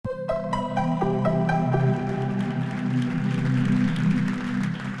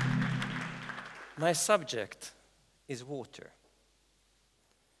My subject is water.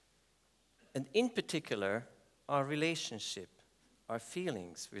 And in particular, our relationship, our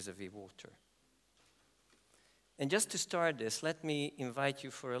feelings vis-à-vis water. And just to start this, let me invite you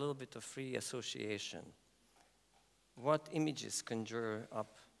for a little bit of free association. What images conjure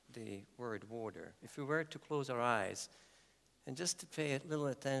up the word water? If we were to close our eyes and just to pay a little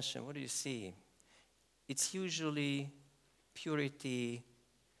attention, what do you see? It's usually purity,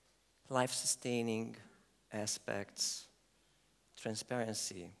 life-sustaining aspects,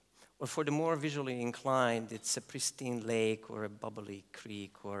 transparency. Or for the more visually inclined, it's a pristine lake or a bubbly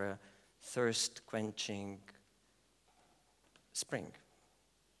creek or a thirst-quenching spring.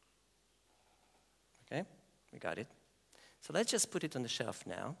 Okay, we got it. So let's just put it on the shelf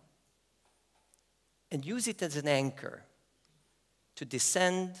now and use it as an anchor to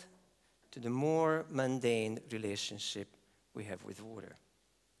descend to the more mundane relationship we have with water.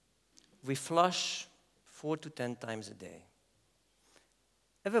 We flush 4 to 10 times a day.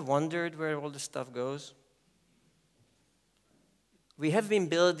 Ever wondered where all this stuff goes? We have been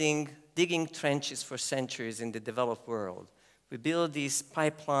digging trenches for centuries in the developed world. We build these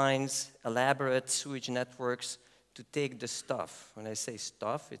pipelines, elaborate sewage networks to take the stuff. When I say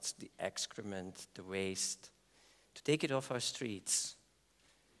stuff, it's the excrement, the waste, to take it off our streets.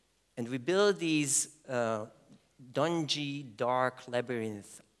 And we build these dungy, dark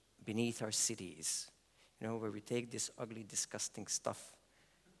labyrinth beneath our cities, where we take this ugly, disgusting stuff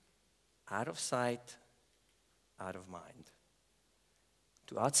out of sight, out of mind,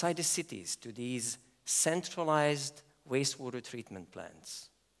 to outside the cities, to these centralized wastewater treatment plants,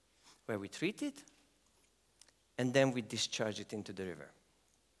 where we treat it, and then we discharge it into the river.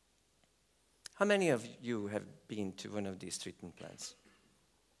 How many of you have been to one of these treatment plants?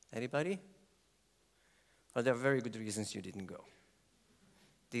 Anybody? Well, there are very good reasons you didn't go.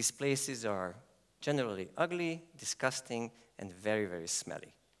 These places are generally ugly, disgusting, and very, very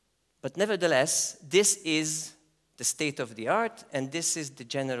smelly. But nevertheless, this is the state of the art, and this is the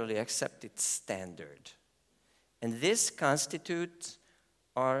generally accepted standard. And this constitutes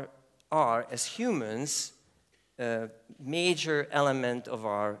our as humans, a major element of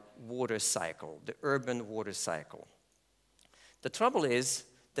our water cycle, the urban water cycle. The trouble is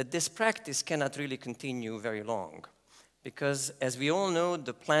that this practice cannot really continue very long, because as we all know,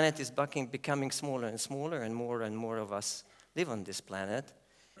 the planet is becoming smaller and smaller, and more of us live on this planet.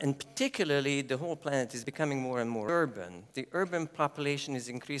 And particularly, the whole planet is becoming more and more urban. The urban population is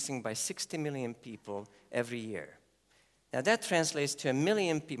increasing by 60 million people every year. Now that translates to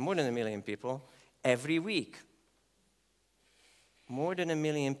more than a million people every week. More than 1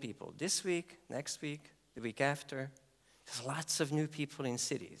 million people this week, next week, the week after. There's lots of new people in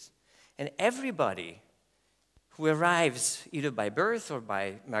cities. And everybody who arrives either by birth or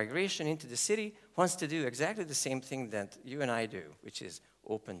by migration into the city wants to do exactly the same thing that you and I do, which is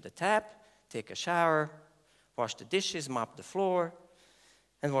open the tap, take a shower, wash the dishes, mop the floor,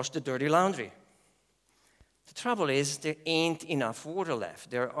 and wash the dirty laundry. The trouble is there ain't enough water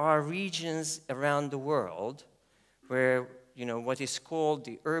left. There are regions around the world where what is called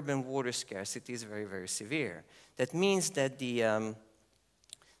the urban water scarcity is very, very severe. That means that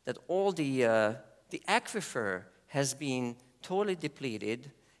all the aquifer has been totally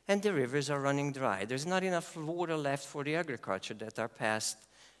depleted, and the rivers are running dry. There's not enough water left for the agriculture that are passed,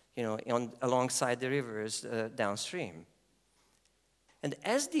 alongside the rivers downstream. And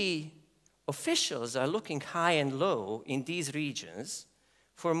as the officials are looking high and low in these regions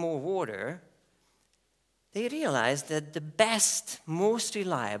for more water, they realize that the best, most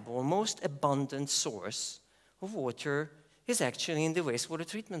reliable, most abundant source of water is actually in the wastewater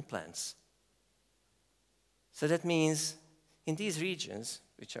treatment plants. So that means in these regions,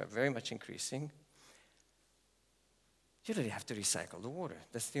 which are very much increasing, you really have to recycle the water.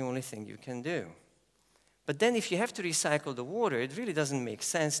 That's the only thing you can do. But then if you have to recycle the water, it really doesn't make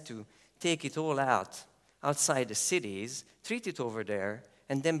sense to take it all outside the cities, treat it over there,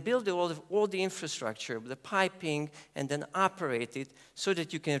 and then build all the infrastructure, the piping, and then operate it so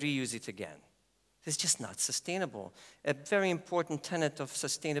that you can reuse it again. It's just not sustainable. A very important tenet of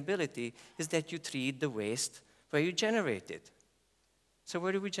sustainability is that you treat the waste where you generate it. So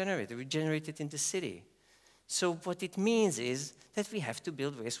where do we generate it? We generate it in the city. So what it means is that we have to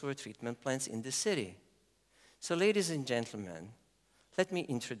build wastewater treatment plants in the city. So ladies and gentlemen, let me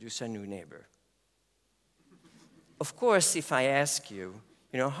introduce our new neighbor. Of course, if I ask you,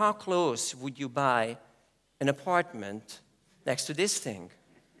 how close would you buy an apartment next to this thing?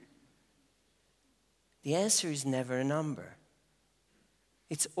 The answer is never a number.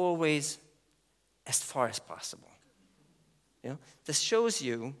 It's always as far as possible. This shows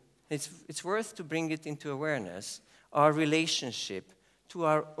you It's worth to bring it into awareness, our relationship to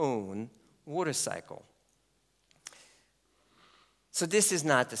our own water cycle. So this is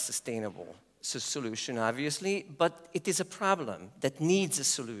not a sustainable solution, obviously, but it is a problem that needs a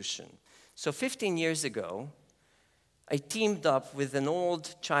solution. So 15 years ago, I teamed up with an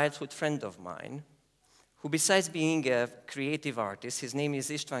old childhood friend of mine who, besides being a creative artist, his name is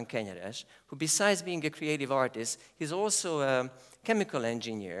István Kenyeres, who besides being a creative artist, he's also a chemical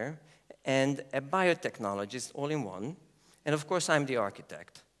engineer and a biotechnologist all in one. And of course, I'm the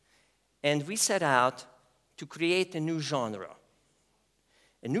architect. And we set out to create a new genre.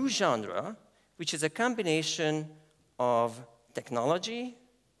 A new genre, which is a combination of technology,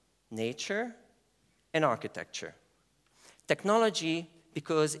 nature, and architecture. Technology,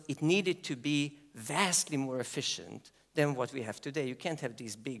 because it needed to be vastly more efficient than what we have today. You can't have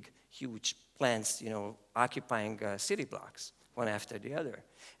these big, huge plants, occupying city blocks, one after the other.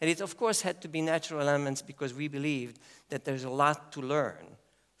 And it, of course, had to be natural elements because we believed that there's a lot to learn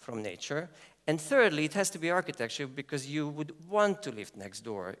from nature. And thirdly, it has to be architecture because you would want to live next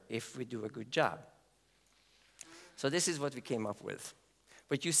door if we do a good job. So this is what we came up with.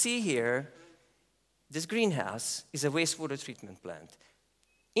 What you see here, this greenhouse is a wastewater treatment plant.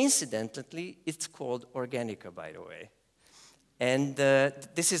 Incidentally, it's called Organica, by the way. And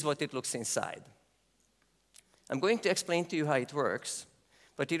this is what it looks inside. I'm going to explain to you how it works,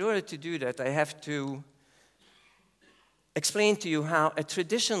 but in order to do that, I have to explain to you how a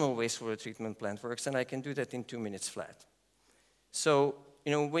traditional wastewater treatment plant works, and I can do that in 2 minutes flat. So,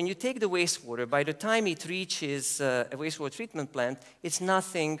 when you take the wastewater, by the time it reaches a wastewater treatment plant, it's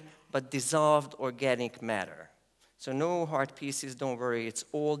nothing but dissolved organic matter. So no hard pieces, don't worry, it's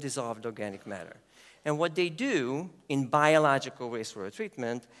all dissolved organic matter. And what they do in biological wastewater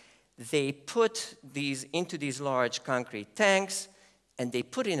treatment, they put these into these large concrete tanks, and they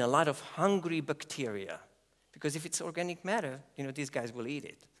put in a lot of hungry bacteria. Because if it's organic matter, these guys will eat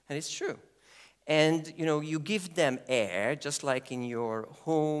it. And it's true. And, you give them air, just like in your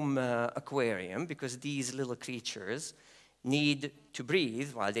home aquarium, because these little creatures need to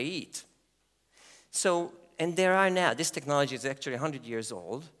breathe while they eat. So, and there are now, this technology is actually 100 years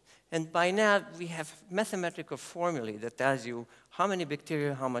old, and by now we have mathematical formulae that tells you how many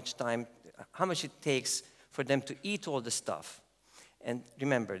bacteria, how much time, how much it takes for them to eat all the stuff. And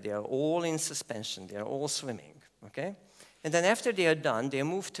remember, they are all in suspension, they are all swimming, okay? And then after they are done, they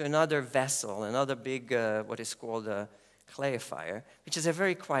move to another vessel, another big, what is called a clarifier, which is a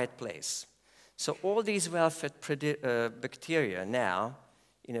very quiet place. So all these well-fed bacteria now,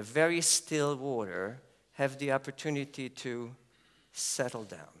 in a very still water, have the opportunity to settle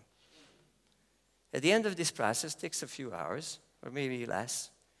down. At the end of this process, it takes a few hours, or maybe less.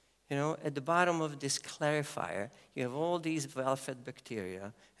 At the bottom of this clarifier, you have all these well-fed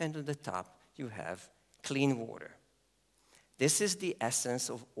bacteria, and at the top, you have clean water. This is the essence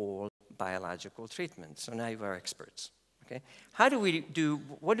of all biological treatment. So now you are experts. Okay? What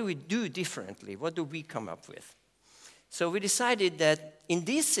do we do differently? What do we come up with? So we decided that in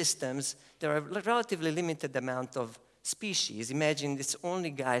these systems, there are a relatively limited amount of species. Imagine it's only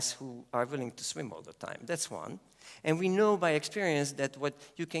guys who are willing to swim all the time. That's one. And we know by experience that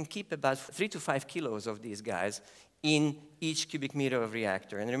you can keep about 3 to 5 kilos of these guys in each cubic meter of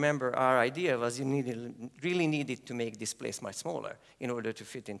reactor. And remember, our idea was you really needed to make this place much smaller in order to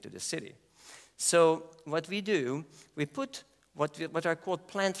fit into the city. So what we do, we put what are called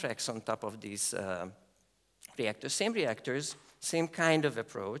plant racks on top of these reactors, same kind of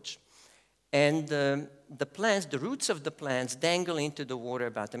approach. And the roots of the plants dangle into the water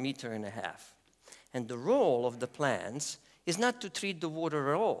about 1.5 meters. And the role of the plants is not to treat the water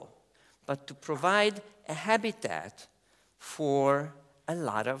at all, but to provide a habitat for a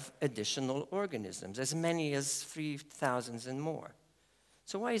lot of additional organisms, as many as 3,000 and more.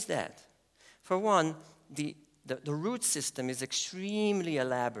 So why is that? For one, the root system is extremely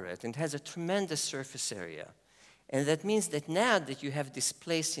elaborate and has a tremendous surface area. And that means that now that you have this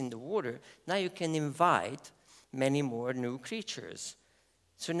place in the water, now you can invite many more new creatures.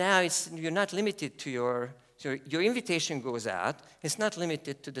 So now you're not limited to your invitation goes out. It's not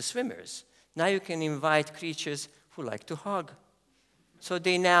limited to the swimmers. Now you can invite creatures who like to hug. So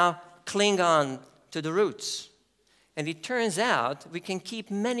they now cling on to the roots. And it turns out we can keep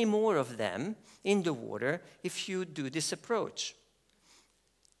many more of them in the water if you do this approach.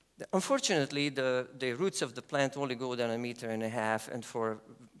 Unfortunately, the roots of the plant only go down 1.5 meters, and for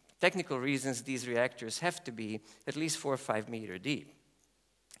technical reasons, these reactors have to be at least 4 or 5 meters deep.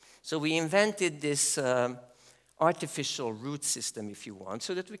 So we invented this artificial root system, if you want,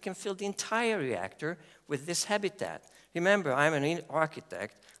 so that we can fill the entire reactor with this habitat. Remember, I'm an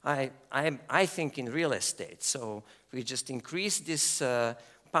architect. I think in real estate, so we just increased this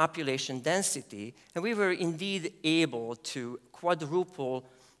population density, and we were indeed able to quadruple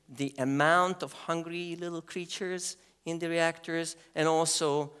the amount of hungry little creatures in the reactors, and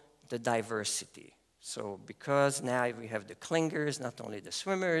also the diversity. So because now we have the clingers, not only the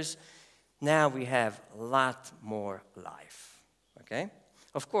swimmers, now we have a lot more life, okay?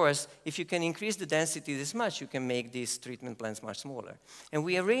 Of course, if you can increase the density this much, you can make these treatment plants much smaller. And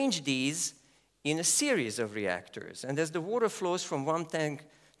we arrange these in a series of reactors. And as the water flows from one tank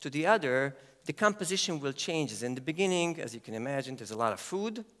to the other, the composition will change. In the beginning, as you can imagine, there's a lot of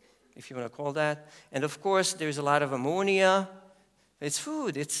food, if you want to call that. And of course, there's a lot of ammonia. It's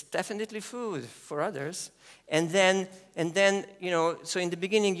food. It's definitely food for others. And then, you know, so in the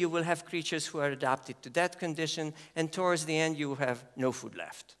beginning, you will have creatures who are adapted to that condition, and towards the end, you will have no food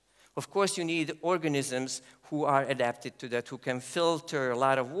left. Of course, you need organisms who are adapted to that, who can filter a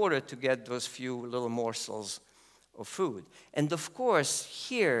lot of water to get those few little morsels of food. And of course,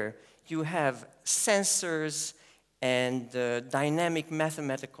 here, you have sensors and dynamic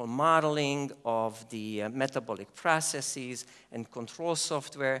mathematical modeling of the metabolic processes and control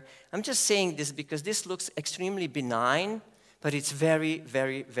software. I'm just saying this because this looks extremely benign, but it's very,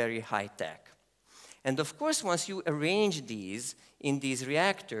 very, very high tech. And of course, once you arrange these in these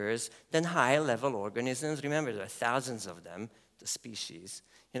reactors, then high-level organisms, remember there are thousands of them, the species,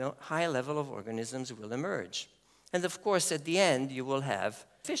 you know, high level of organisms will emerge. And of course, at the end, you will have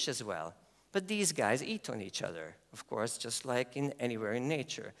fish as well. But these guys eat on each other, of course, just like anywhere in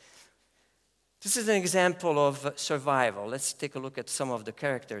nature. This is an example of survival. Let's take a look at some of the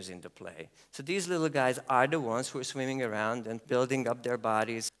characters in the play. So these little guys are the ones who are swimming around and building up their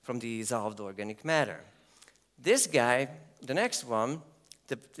bodies from the dissolved organic matter. This guy, the next one,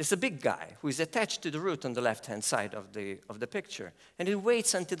 is a big guy who is attached to the root on the left-hand side of the picture. And it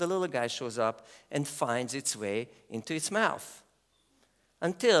waits until the little guy shows up and finds its way into its mouth.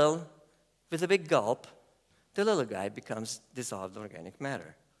 Until, with a big gulp, the little guy becomes dissolved organic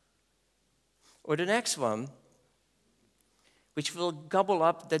matter. Or the next one, which will gobble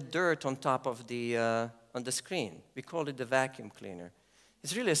up the dirt on top of on the screen. We call it the vacuum cleaner.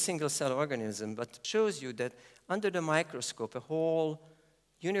 It's really a single-cell organism, but shows you that under the microscope, a whole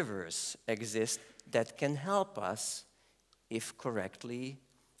universe exists that can help us if correctly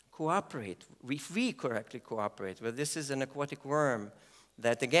cooperate, if we correctly cooperate. Well, this is an aquatic worm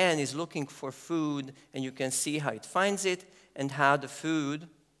that, again, is looking for food, and you can see how it finds it and how the food,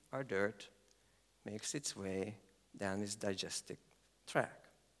 our dirt, makes its way down its digestive tract.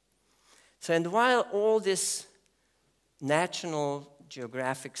 So, and while all this National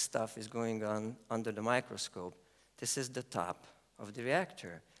Geographic stuff is going on under the microscope, this is the top of the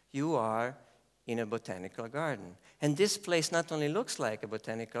reactor. You are in a botanical garden. And this place not only looks like a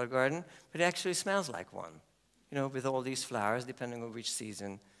botanical garden, but it actually smells like one, you know, with all these flowers, depending on which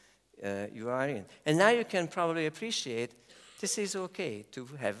season you are in. And now you can probably appreciate this is okay to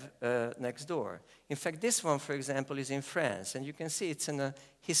have next door. In fact, this one, for example, is in France, and you can see it's in a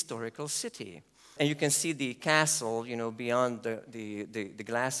historical city. And you can see the castle, you know, beyond the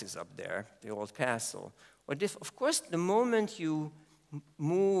glasses up there, the old castle. Of course, the moment you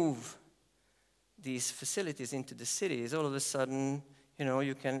move these facilities into the cities, all of a sudden, you know,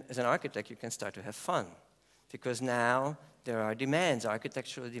 you can, as an architect, you can start to have fun. Because now there are demands,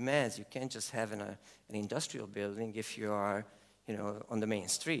 architectural demands. You can't just have an industrial building if you are, you know, on the main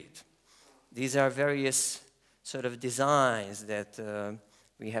street. These are various sort of designs that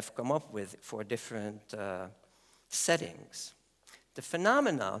we have come up with for different settings. The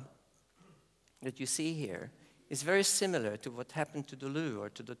phenomena that you see here is very similar to what happened to the loo or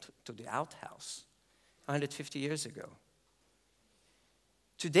to the outhouse 150 years ago.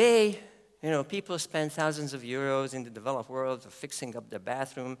 Today, you know, people spend thousands of euros in the developed world of fixing up their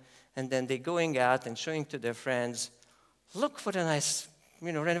bathroom, and then they're going out and showing to their friends, look what a nice,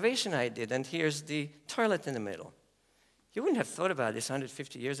 you know, renovation I did, and here's the toilet in the middle. You wouldn't have thought about this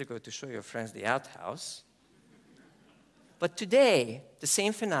 150 years ago to show your friends the outhouse. But today, the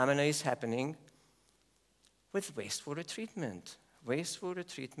same phenomena is happening with wastewater treatment. Wastewater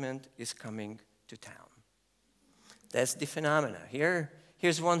treatment is coming to town. That's the phenomena.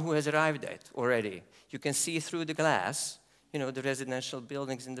 Here's one who has arrived at already. You can see through the glass, you know, the residential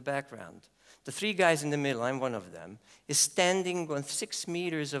buildings in the background. The three guys in the middle, I'm one of them, is standing on 6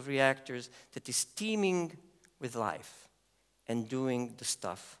 meters of reactors that is teeming with life and doing the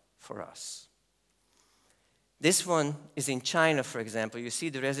stuff for us. This one is in China, for example. You see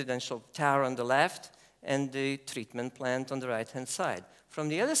the residential tower on the left, and the treatment plant on the right-hand side. From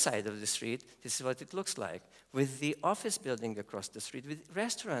the other side of the street, this is what it looks like, with the office building across the street, with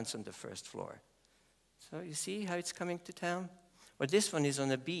restaurants on the first floor. So you see how it's coming to town? Or this one is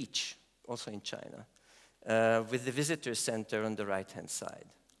on a beach, also in China, with the visitor center on the right-hand side.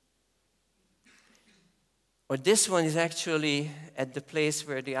 Or this one is actually at the place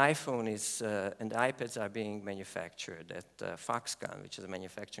where the iPhone is and the iPads are being manufactured at Foxconn, which is a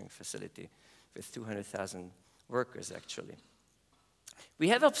manufacturing facility with 200,000 workers, actually. We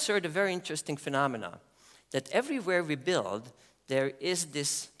have observed a very interesting phenomenon, that everywhere we build, there is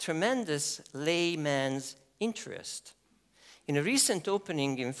this tremendous layman's interest. In a recent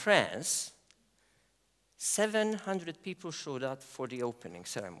opening in France, 700 people showed up for the opening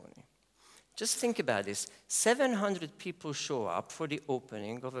ceremony. Just think about this. 700 people show up for the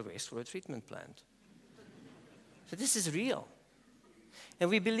opening of a wastewater treatment plant. So this is real. And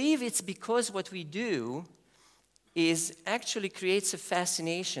we believe it's because what we do is actually creates a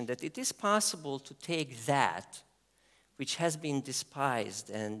fascination that it is possible to take that which has been despised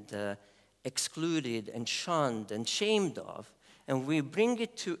and excluded and shunned and shamed of, and we bring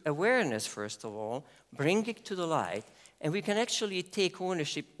it to awareness, first of all, bring it to the light, and we can actually take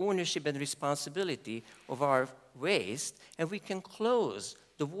ownership and responsibility of our waste, and we can close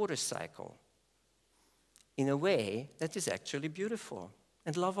the water cycle in a way that is actually beautiful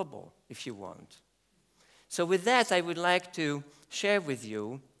and lovable, if you want. So with that, I would like to share with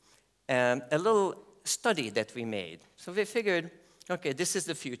you a little study that we made. So we figured, okay, this is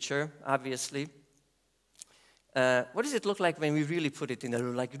the future, obviously. What does it look like when we really put it in a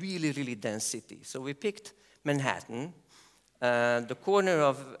really, really dense city? So we picked Manhattan, the corner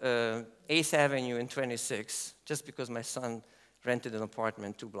of 8th Avenue and 26th, just because my son rented an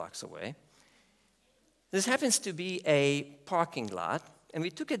apartment 2 blocks away. This happens to be a parking lot, and we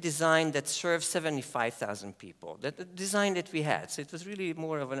took a design that serves 75,000 people, the design that we had. So it was really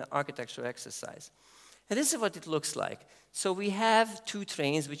more of an architectural exercise. And this is what it looks like. So we have 2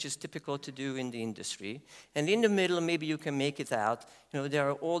 trains, which is typical to do in the industry. And in the middle, maybe you can make it out, there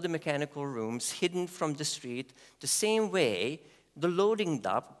are all the mechanical rooms hidden from the street, the same way the loading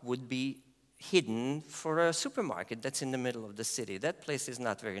dock would be hidden for a supermarket that's in the middle of the city. That place is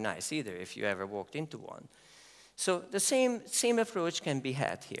not very nice either, if you ever walked into one. So the same approach can be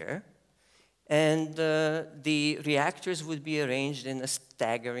had here. And the reactors would be arranged in a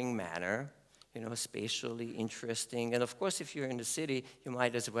staggering manner, spatially interesting. And of course, if you're in the city, you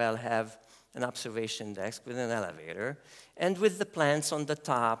might as well have an observation desk with an elevator, and with the plants on the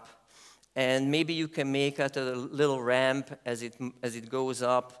top. And maybe you can make out a little ramp as it goes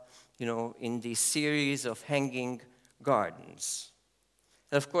up, in the series of hanging gardens.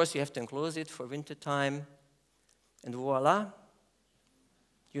 And of course, you have to enclose it for wintertime. And voila,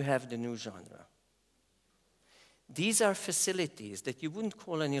 you have the new genre. These are facilities that you wouldn't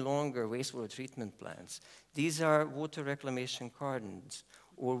call any longer wastewater treatment plants. These are water reclamation gardens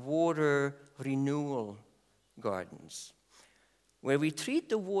or water renewal gardens, where we treat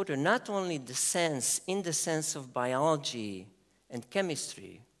the water not only in the sense of biology and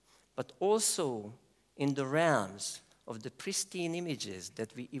chemistry, but also in the realms of the pristine images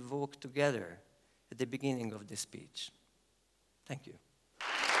that we evoke together at the beginning of this speech. Thank you.